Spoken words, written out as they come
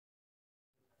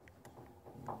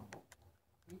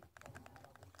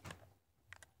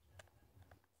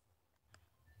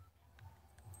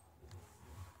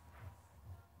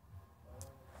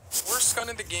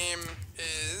in the game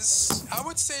is, I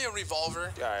would say, a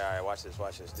revolver. All right, watch this,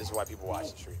 watch this. This is why people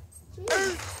watch the stream.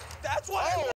 That's why.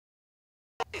 Oh.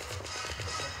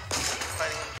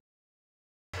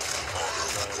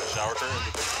 Shower curtain.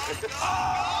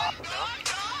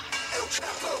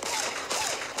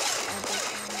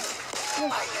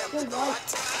 You're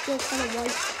white. You're kind of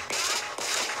white.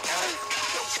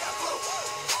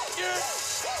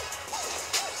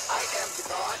 I am the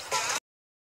god.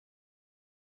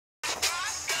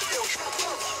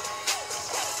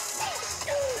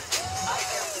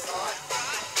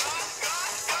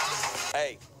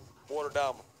 Hey, water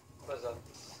down. What's up?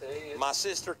 Say it. My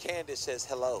sister Candace says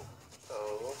hello.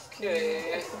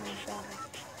 Okay.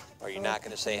 Are you not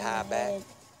gonna say hi back?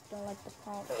 Don't like the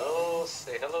pump. Hello.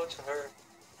 Say hello to her.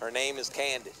 Her name is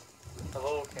Candace.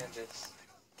 Hello, Candace.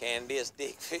 Candace,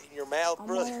 dick fit in your mouth,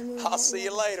 brother. I'll see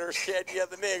you later. Shed you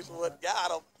the next one.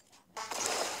 Got him.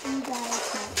 You got it, my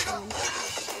friend.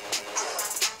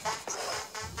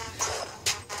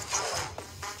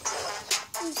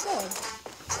 Who's good?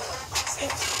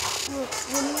 Look,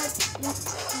 when you have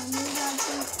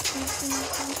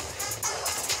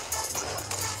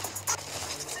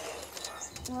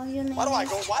Why do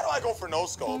I go for no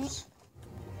scopes?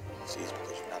 See, it's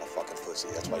because you're not a fucking pussy.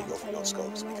 That's why you go for no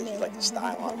scopes. Because you like to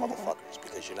style on motherfuckers.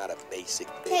 Because you're not a basic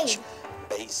bitch.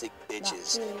 Basic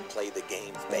bitches play the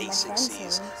game basic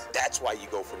sees. That's why you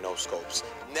go for no scopes.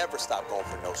 Never stop going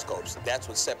for no scopes. That's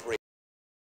what separates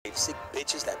basic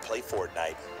bitches that play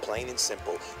Fortnite. Plain and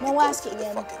simple. You go for the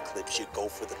fucking clips. You go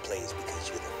for the plays because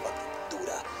you're the fucking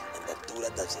duda. And the duda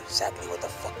does exactly what the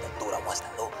fuck the duda wants to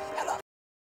know. Hello.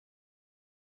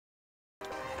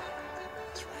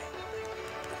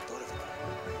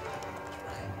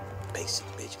 Basic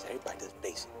bitches. Everybody does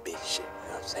basic bitch shit. You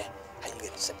know what I'm saying? How you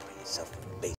gonna separate yourself from the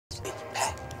basic bitch?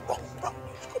 Ha! Bro. You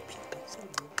just gonna be basic.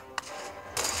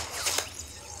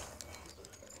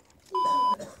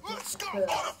 Let's go.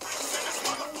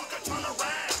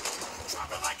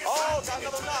 Oh, got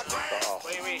another knock.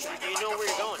 Wait. You know where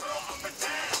you're going?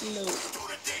 No.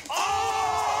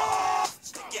 Oh!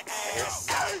 Stick your ass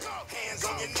out. Hands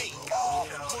on your knee.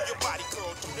 Move your body,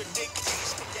 girl. Do the dick.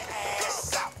 Stick your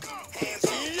ass out. Hands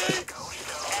on your knee.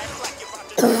 Act like you're about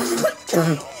to do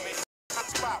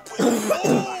spot with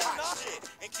hot shit.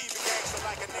 And keep it gangster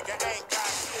like a nigga ain't got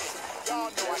shit. Y'all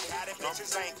know I got it.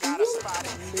 Bitches ain't gotta spot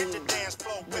it. Hit the dance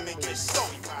floor, women get so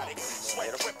erotic.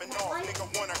 Sweat dripping off, nigga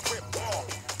wanna grip off.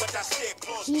 But I still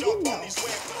close, jump on these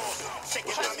weird clothes. Shake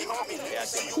it, let me homie. Let me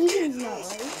see you get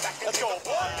loose. Let's go,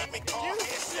 boy. Let me call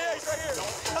his yeah, he's right here.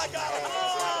 I got it.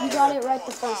 You got it right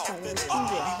the first time. It's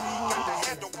easy.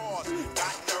 Handlebars.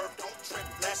 Got nerve, don't trip,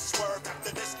 let's swerve.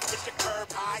 After this, hit the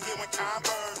curb, high heel and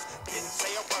converse. Didn't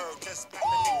say a word, just pat the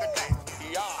nigga down.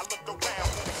 I looked around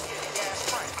with a skinny ass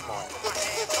friend. My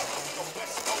hands up, the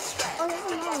West Coast back. Oh, there's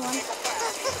another one.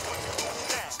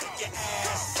 Stick your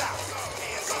ass out,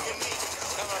 hands on your knees.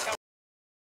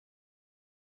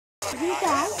 You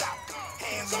got it.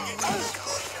 Hands on your knees.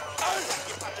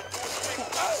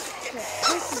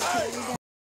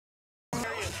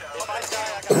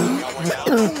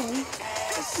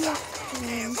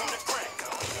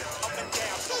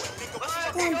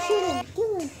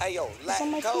 Hey, yo,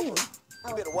 Latin Cobra,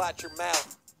 you better watch your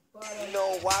mouth. You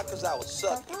know why? Because I will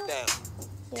suck you down.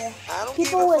 Yeah. I don't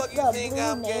People give a with fuck the you think blue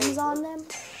I'm names gay. on them.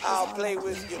 I'll play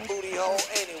with your booty hole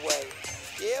anyway.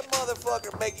 Yeah,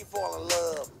 motherfucker, make you fall in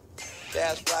love.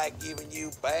 That's right, giving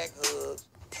you back hugs.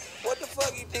 What the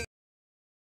fuck you think?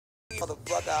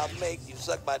 Motherfucker, I'll make you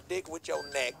suck my dick with your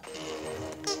neck.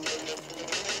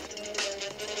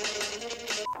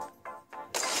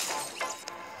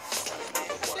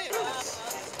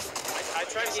 I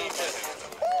tried to get you to.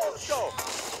 Let's go.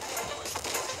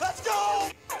 Let's go.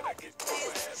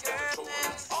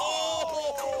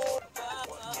 Oh!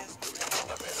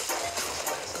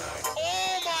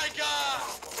 Oh my God!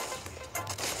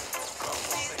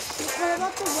 What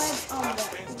about the red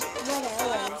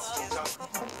arrows?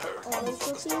 Always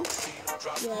looking?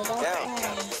 Yeah,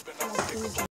 that's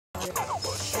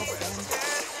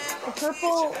the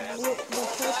purple.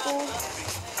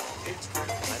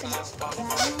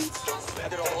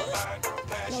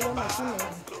 No, they're not coming.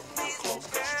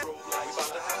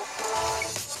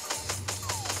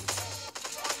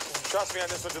 Trust me on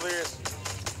this one, Delirious.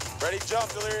 Ready? Jump,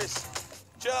 Delirious.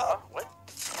 Jump. What?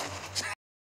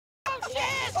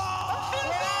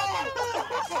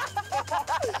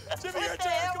 Jimmy, your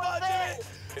turn. Come on,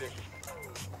 Jimmy.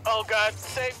 Oh God,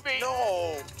 save me!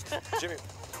 No. Jimmy.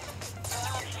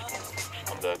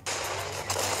 I'm dead.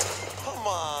 Come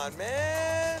on,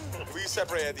 man. We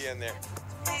separate at the end there.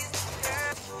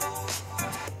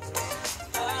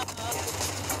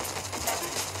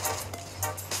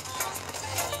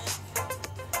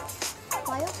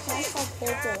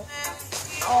 purple.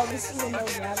 Oh, this is a no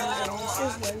gravity zone. This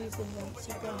is where you can jump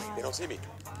super high. They don't see me.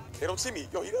 They don't see me.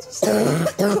 Yo, he doesn't see me.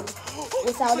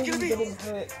 Without even getting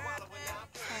hurt.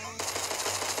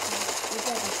 He's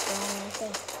like a strong,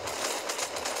 okay.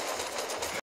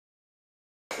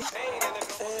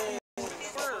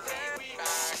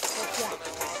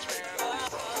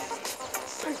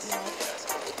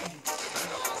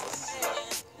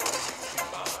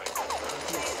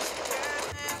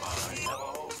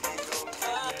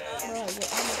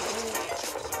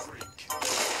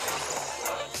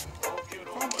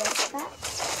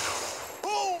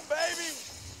 Boom, baby.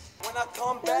 When I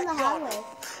come We're on back the on highway.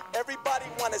 everybody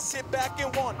wanna sit back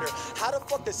and wonder how the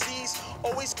fuck the seas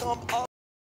always come up.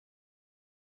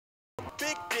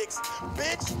 Big dicks,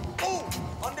 bitch.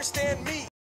 Ooh, understand me.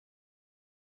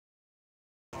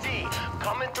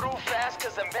 Coming through fast,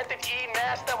 cause I'm method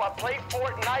E-Mass. Now I play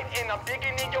Fortnite and I'm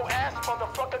digging in your ass.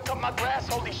 Motherfucker, cut my grass.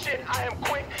 Holy shit, I am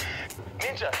quick.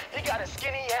 Ninja, he got a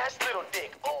skinny ass little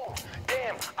dick. Ooh,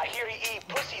 damn, I hear he eat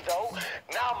pussy though.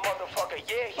 Now, motherfucker,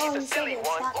 yeah, he's a silly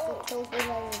one. Ooh.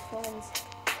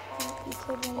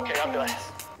 Okay, I'm done.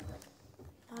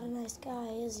 Not a nice guy,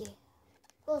 is he?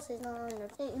 Of course he's not on your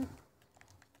team.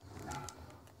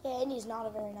 Yeah, and he's not a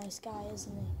very nice guy,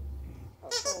 isn't he?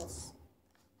 Of course.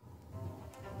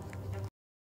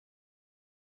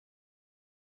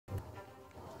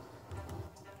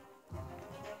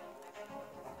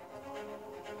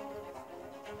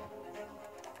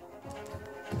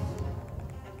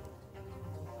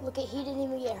 Look at, he didn't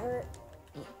even get hurt.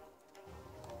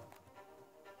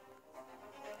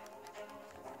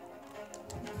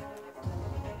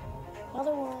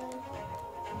 Another one.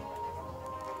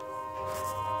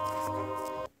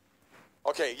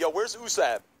 Okay, yo, where's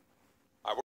Usab?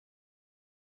 All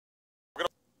right,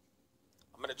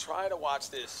 I'm gonna try to watch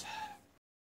this